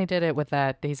he definitely did it with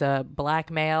that. He's a black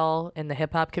male in the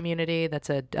hip hop community. That's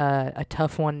a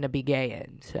tough one to be gay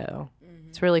in. So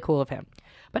it's really cool of him.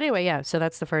 But anyway, yeah, so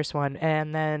that's the first one.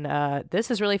 And then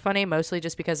this is really funny, mostly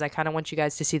just because I kind of want you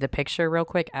guys to see the picture real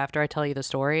quick after I tell you the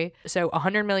story. So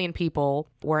 100 million people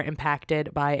were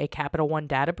impacted by a Capital One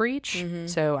data breach.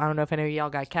 So I don't know if any of y'all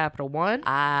got Capital One.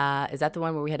 Is that the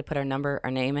one where we had to put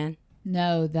our name in?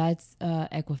 No, that's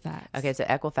Equifax. Okay, so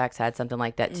Equifax had something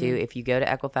like that too. If you go to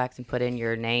Equifax and put in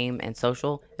your name and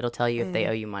social, it'll tell you if they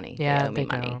owe you money. Yeah, they owe me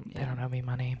money. They don't owe me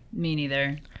money. Me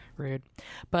neither. Rude.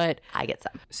 But I get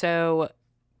some. so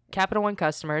Capital One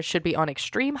customers should be on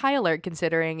extreme high alert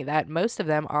considering that most of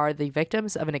them are the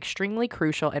victims of an extremely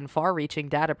crucial and far-reaching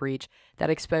data breach that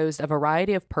exposed a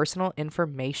variety of personal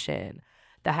information.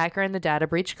 The hacker in the data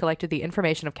breach collected the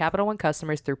information of Capital One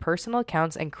customers through personal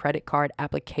accounts and credit card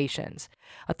applications.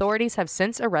 Authorities have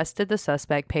since arrested the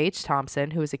suspect, Paige Thompson,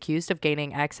 who is accused of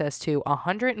gaining access to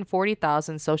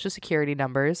 140,000 social security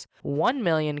numbers, 1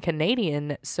 million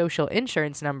Canadian social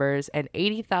insurance numbers, and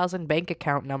 80,000 bank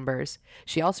account numbers.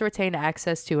 She also retained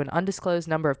access to an undisclosed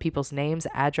number of people's names,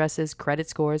 addresses, credit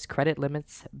scores, credit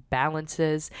limits,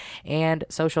 balances, and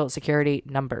social security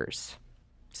numbers.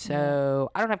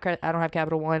 So I don't have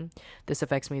Capital One. This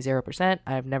affects me 0%.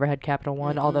 I've never had Capital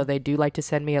One, although they do like to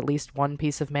send me at least one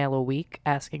piece of mail a week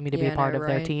asking me to be a part of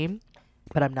their team,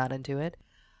 but I'm not into it.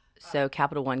 So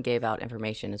Capital One gave out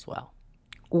information as well.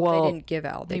 Well, They didn't give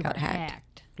out. They got hacked.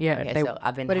 Yeah, Okay, so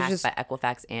I've been but it's hacked just- by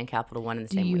Equifax and Capital One in the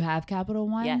Do same you week. have Capital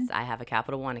One? Yes, I have a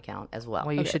Capital One account as well.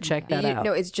 well, you should check that out.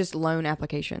 No, it's just loan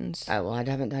applications. Oh, well, I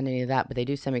haven't done any of that, but they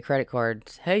do send me credit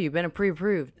cards. Hey, you've been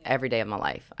pre-approved every day of my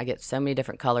life. I get so many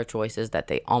different color choices that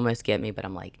they almost get me, but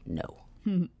I'm like, no.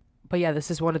 But yeah, this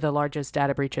is one of the largest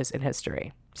data breaches in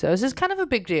history. So this is kind of a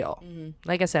big deal.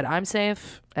 Like I said, I'm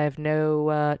safe. I have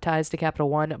no ties to Capital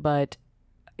One, but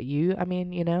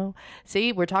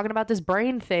see, we're talking about this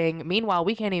brain thing. Meanwhile,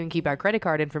 we can't even keep our credit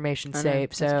card information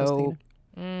safe. So,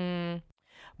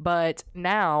 but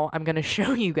now I'm going to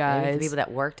show you Maybe if guys. the people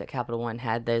that worked at Capital One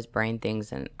had those brain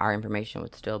things and our information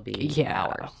would still be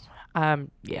ours.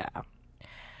 Yeah.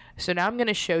 So now I'm going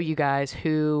to show you guys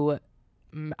who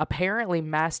apparently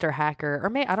master hacker,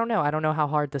 or I don't know how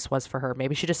hard this was for her.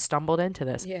 Maybe she just stumbled into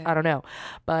this. Yeah. I don't know.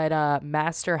 But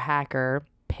master hacker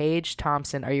Paige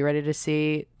Thompson, are you ready to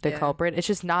see the culprit? It's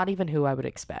just not even who I would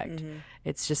expect.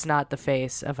 It's just not the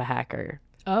face of a hacker.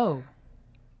 Oh.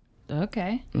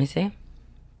 Okay. Let me see.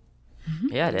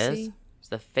 Yeah, it is. It's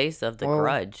the face of the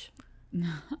Grudge.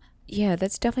 Yeah,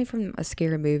 that's definitely from a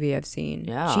scary movie I've seen.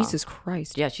 Yeah. Jesus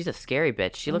Christ. Yeah, she's a scary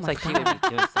bitch. She looks like she would be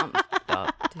doing something fucked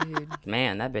up. Dude.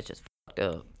 Man, that bitch is fucked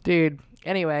up. Dude.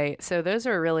 Anyway, so those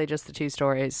are really just the two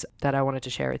stories that I wanted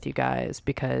to share with you guys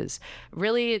because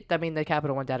really, I mean, the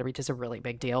Capital One data breach is a really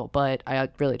big deal, but I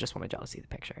really just wanted y'all to see the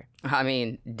picture. I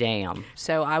mean, damn.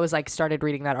 So I was like, started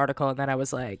reading that article and then I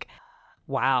was like,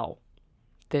 wow,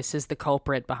 this is the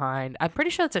culprit behind. I'm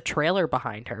pretty sure it's a trailer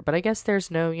behind her, but I guess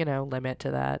there's no, limit to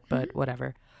that, but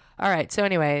whatever. All right. So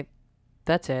anyway,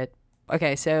 that's it.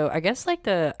 Okay. So I guess like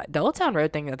the Old Town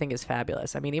Road thing I think is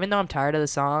fabulous. I mean, even though I'm tired of the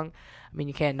song, I mean,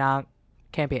 you can't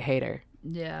be a hater.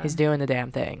 Yeah. He's doing the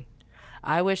damn thing.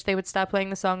 I wish they would stop playing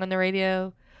the song on the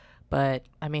radio, but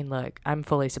I mean, look, I'm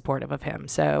fully supportive of him,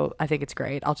 so I think it's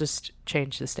great. I'll just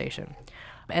change the station.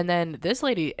 And then this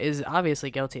lady is obviously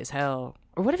guilty as hell.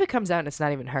 Or what if it comes out and it's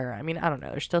not even her? I mean, I don't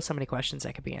know. There's still so many questions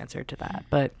that could be answered to that,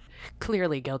 but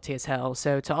clearly guilty as hell.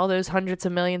 So to all those hundreds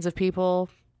of millions of people,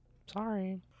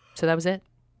 sorry. So that was it.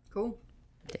 Cool.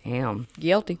 Damn.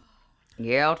 Guilty.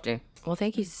 Guilty. Well,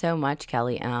 thank you so much,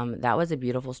 Kelly. That was a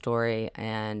beautiful story,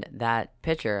 and that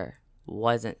picture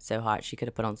wasn't so hot. She could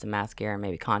have put on some mascara and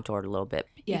maybe contoured a little bit.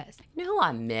 Yes. You know who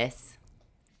I miss?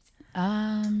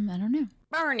 I don't know.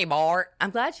 Bernie Bart. I'm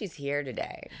glad she's here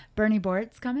today. Bernie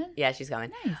Bort's coming? Yeah, she's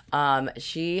coming. Nice.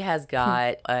 She has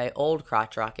got a old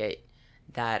crotch rocket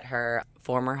that her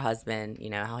former husband, you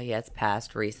know, how he has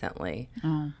passed recently.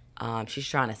 Oh. She's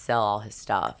trying to sell all his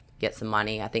stuff, get some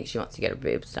money. I think she wants to get her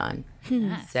boobs done.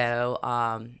 So,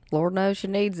 Lord knows she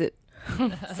needs it.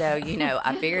 so you know,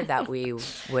 I figured that we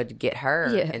would get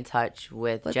her Yeah. in touch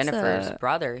with Let's, Jennifer's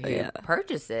brother, who yeah.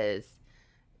 purchases,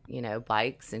 you know,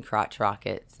 bikes and crotch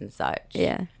rockets and such.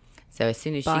 Yeah. So as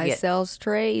soon as she Buys, gets, sells,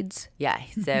 trades. yeah.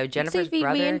 So See Jennifer's if he'd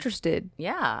brother, be interested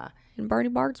yeah. in Bernie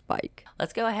Bart's bike.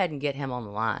 Let's go ahead and get him on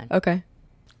the line. Okay.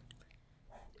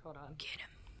 Hold on. Get him.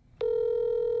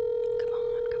 Come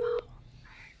on.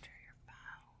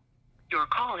 Your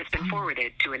call has been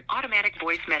forwarded to an automatic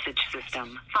voice message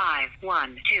system.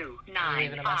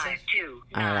 51295229070.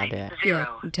 All right, I'll do it. Yeah,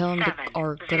 tell him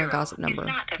our Glitter Gossip number. Is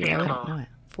not You know? available. No. At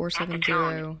the 470.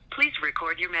 tone, please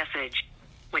record your message.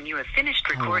 When you have finished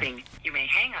recording, you may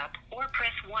hang up or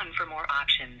press 1 for more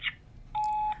options.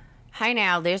 Hey,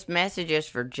 now this message is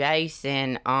for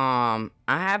Jason. I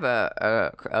have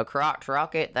a crotch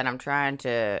rocket that I'm trying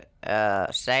to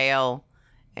sell.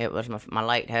 It was my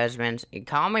late husband's. You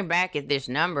call me back at this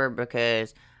number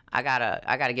because I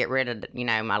gotta get rid of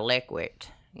my liquid.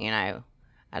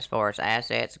 As far as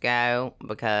assets go,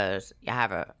 because I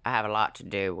have a lot to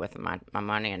do with my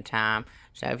money and time.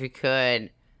 So if you could,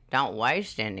 don't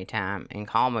waste any time and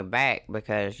call me back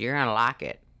because you're gonna like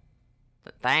it.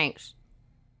 Thanks.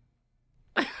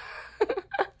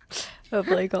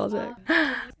 Hopefully he calls back.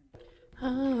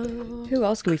 Who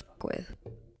else can we fuck with?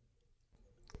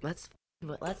 Let's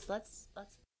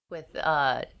with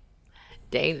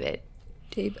David.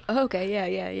 Dave. Oh, okay,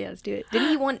 yeah. Let's do it. Didn't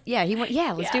he want? Yeah, he want.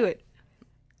 Yeah, let's do it.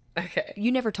 Okay.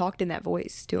 You never talked in that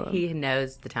voice to him. He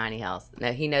knows the tiny house.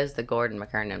 No, he knows the Gordon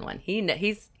McKernan one.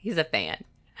 He's a fan.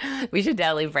 We should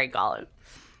definitely prank call him.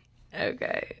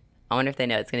 Okay. I wonder if they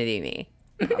know it's gonna be me.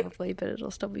 Probably, but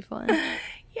it'll still be fun.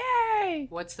 Yay!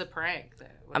 What's the prank?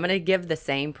 I'm gonna give the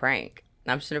same prank.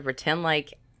 I'm just gonna pretend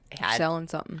like Selling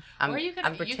something. I'm Or you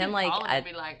pretend can like call it and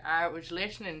be like, I was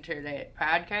listening to that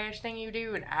podcast thing you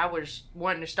do, and I was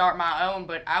wanting to start my own,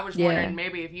 but I was wondering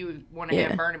maybe if you want to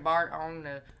have Bernie Bart on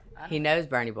the. he knows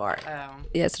Bernie Bart.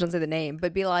 Yeah, so don't say the name,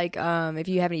 but be like, if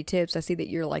you have any tips, I see that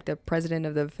you're like the president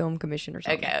of the film commission or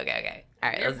something. Okay. All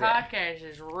right, Your let's do it. podcast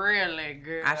is really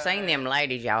good. I seen them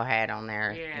ladies y'all had on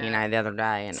there, Yeah. the other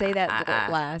day. And Say that I,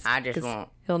 last. I just 'cause won't.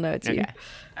 He'll know it's you. Okay.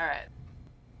 All right.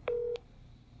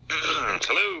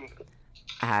 Hello.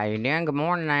 How you doing? Good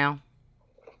morning now.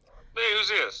 Hey, who's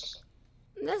this?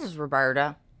 This is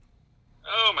Roberta.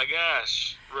 Oh my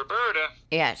gosh, Roberta.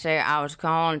 Yeah, so I was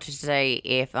calling to see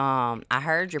if I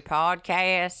heard your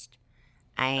podcast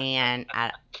and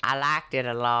I liked it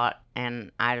a lot,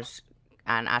 and I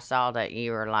saw that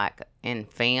you were like in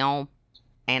film,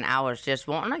 and I was just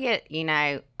wanting to get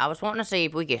I was wanting to see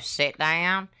if we could sit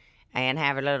down and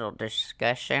have a little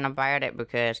discussion about it,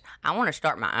 because I want to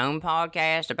start my own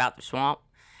podcast about the swamp,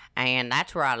 and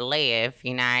that's where I live,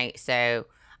 so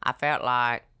I felt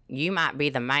like you might be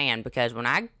the man, because when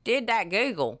I did that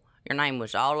Google, your name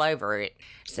was all over it.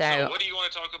 So what do you want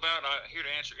to talk about? I'm here to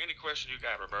answer any question you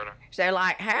got, Roberta. So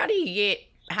like, how do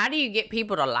you get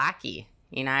people to like you?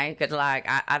 Because like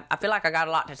I feel like I got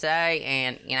a lot to say,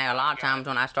 and a lot of times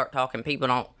when I start talking, people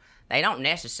don't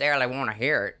necessarily want to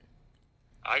hear it.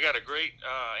 I got a great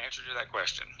answer to that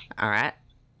question. All right.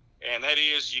 And that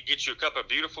is, you get you a couple of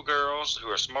beautiful girls who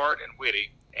are smart and witty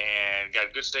and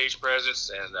got good stage presence,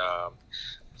 and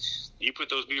you put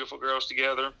those beautiful girls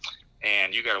together,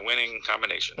 and you got a winning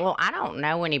combination. Well, I don't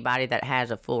know anybody that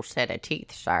has a full set of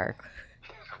teeth, sir.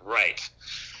 Right.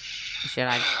 Should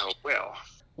I? Well,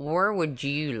 Where would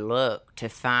you look to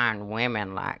find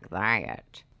women like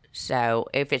that? So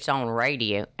if it's on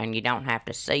radio and you don't have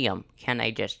to see them, can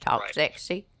they just talk Right.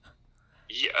 sexy?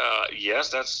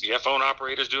 yes, phone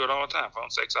operators do it all the time. Phone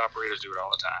sex operators do it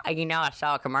all the time. I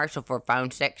saw a commercial for a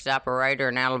phone sex operator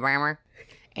in Alabama,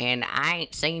 and I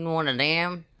ain't seen one of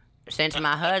them since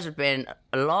my husband,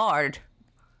 Lord,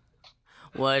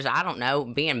 was, I don't know,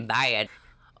 being bad.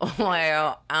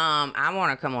 Well, I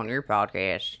want to come on your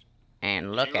podcast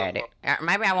and look at it.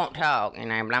 Maybe I won't talk, but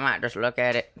I might just look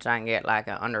at it so I can get like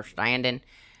an understanding.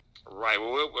 Right.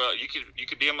 Well, you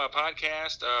could be on my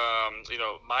podcast.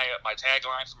 My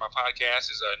tagline for my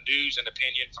podcast is news and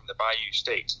opinion from the Bayou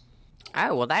State.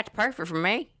 Oh, well, that's perfect for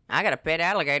me. I got a pet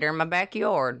alligator in my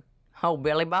backyard. Oh,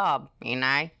 Billy Bob, you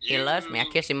know, he loves me. I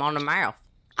kiss him on the mouth.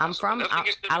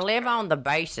 I live on the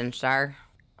basin, sir.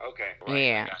 Okay. Right,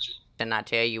 Yeah. I got you. And I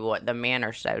tell you what, the men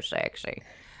are so sexy.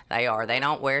 They are. They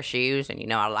don't wear shoes, and, you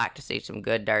know, I like to see some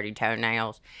good dirty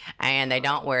toenails. And they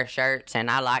don't wear shirts,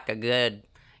 and I like a good,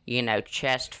 you know,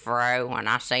 chest fro, and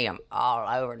I see them all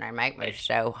over, and they make me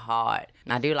so hot.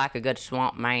 And I do like a good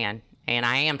swamp man. And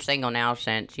I am single now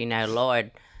since, you know,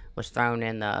 Lloyd was thrown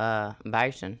in the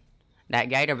basin. That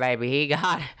gator baby, he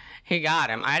got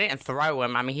him. I didn't throw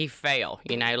him. I mean, he fell.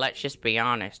 You know, let's just be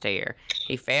honest here.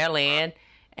 He fell in,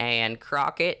 and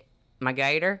Crockett, my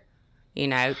gator, you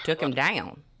know, took him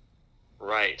down.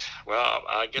 Right. Well,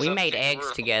 I guess We I'll made take your eggs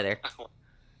word. together,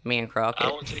 me and Crockett. I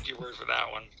won't take your word for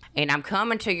that one. And I'm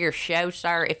coming to your show,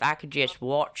 sir, if I could just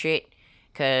watch it,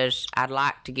 because I'd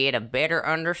like to get a better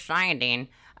understanding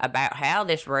about how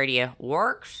this radio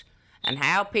works and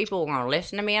how people are going to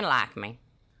listen to me and like me.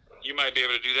 You might be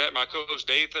able to do that. My co-host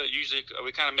Datha, usually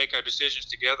we kind of make our decisions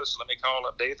together, so let me call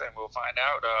up Datha and we'll find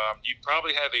out. You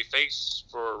probably have a face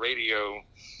for radio.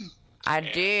 I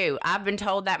do. I've been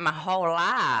told that my whole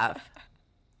life.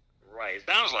 Right. It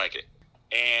sounds like it.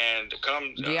 And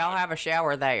come... Do y'all have a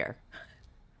shower there?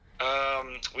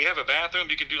 We have a bathroom.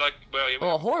 You can do like... Well, yeah,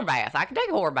 Well, a whore bath. I can take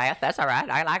a whore bath. That's all right.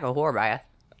 I like a whore bath.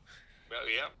 Well,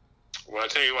 yeah. Well, I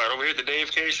tell you what, over here at the Dave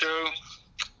K Show,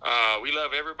 we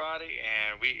love everybody,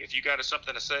 and if you got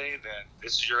something to say, then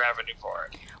this is your avenue for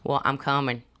it. Well, I'm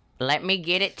coming. Let me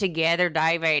get it together,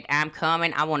 David. I'm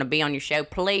coming. I want to be on your show.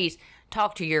 Please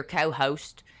talk to your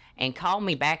co-host and call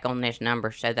me back on this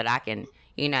number so that I can,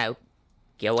 you know,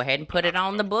 go ahead and put it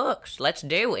on the books. Let's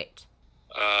do it.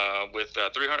 With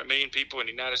 300 million people in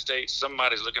the United States,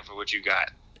 somebody's looking for what you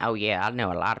got. Oh, yeah, I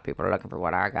know a lot of people are looking for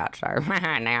what I got, sir.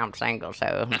 Now I'm single,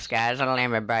 so the sky's the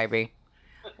limit, baby.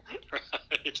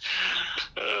 Right.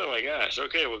 Oh, my gosh.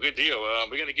 Okay, well, good deal.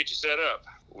 We're going to get you set up.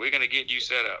 We're going to get you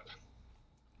set up.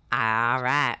 All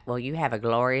right. Well, you have a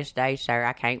glorious day, sir.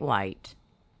 I can't wait.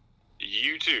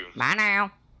 You too. Bye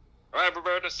now. All right,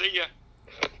 Roberta, see ya.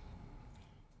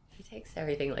 He takes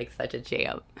everything like such a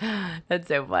champ. That's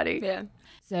so funny. Yeah.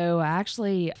 So I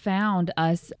actually found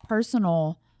us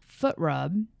personal foot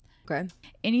rub. Okay.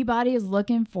 Anybody is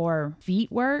looking for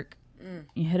feet work,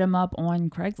 you hit him up on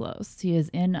Craigslist. He is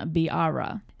in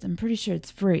Biara. I'm pretty sure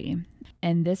it's free.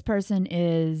 And this person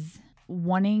is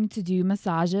wanting to do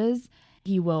massages.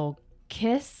 He will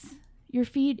kiss your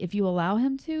feet if you allow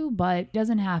him to, but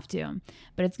doesn't have to.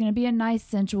 But it's going to be a nice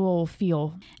sensual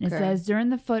feel. And it says during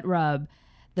the foot rub,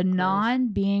 the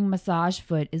non-being massage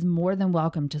foot is more than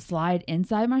welcome to slide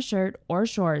inside my shirt or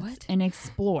shorts and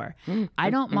explore. I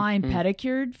don't mind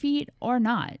pedicured feet or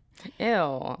not.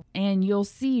 Ew. And you'll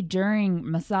see during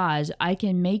massage, I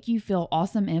can make you feel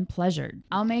awesome and pleasured.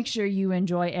 I'll make sure you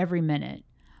enjoy every minute.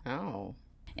 Oh.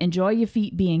 Enjoy your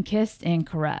feet being kissed and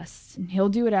caressed. He'll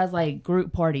do it as like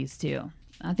group parties too.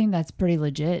 I think that's pretty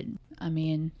legit. I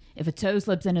mean, if a toe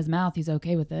slips in his mouth, he's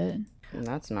okay with it.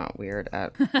 That's not weird.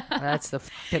 That's the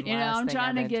fucking You know, last I'm thing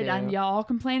trying to get y'all all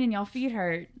complaining y'all feet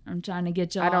hurt. I'm trying to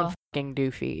get y'all. I don't fucking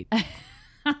do feet.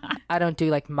 I don't do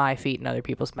like my feet in other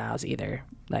people's mouths either.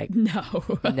 Like No.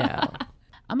 no.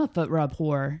 I'm a foot rub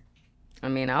whore. I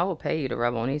mean, I will pay you to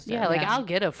rub on these. Yeah, like Yeah. I'll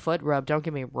get a foot rub. Don't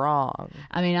get me wrong.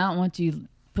 I mean, I don't want you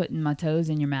putting my toes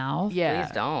in your mouth. Yeah.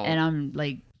 Please don't. And I'm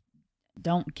like,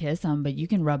 don't kiss them, but you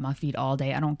can rub my feet all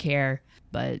day. I don't care.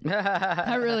 But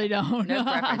I really don't. No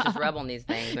preference. Just rub on these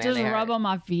things, man. Just They rub hurt. on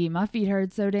my feet. My feet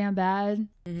hurt so damn bad.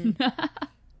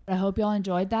 I hope y'all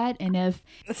enjoyed that. And if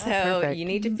So perfect. you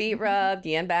need your feet rubbed.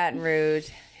 You in Baton Rouge.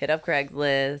 Hit up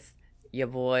Craigslist. Your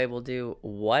boy will do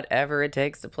whatever it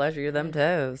takes to pleasure them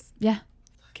toes. yeah,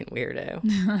 Fucking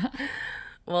weirdo.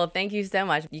 Well, thank you so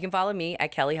much. You can follow me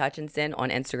at Kelly Hutchinson on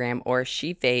Instagram or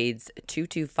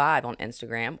SheFades225 on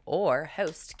Instagram or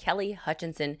host Kelly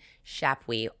Hutchinson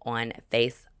Shapwe on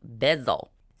Facebook.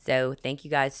 So thank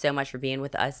you guys so much for being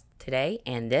with us today.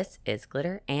 And this is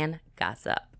Glitter and Gossip.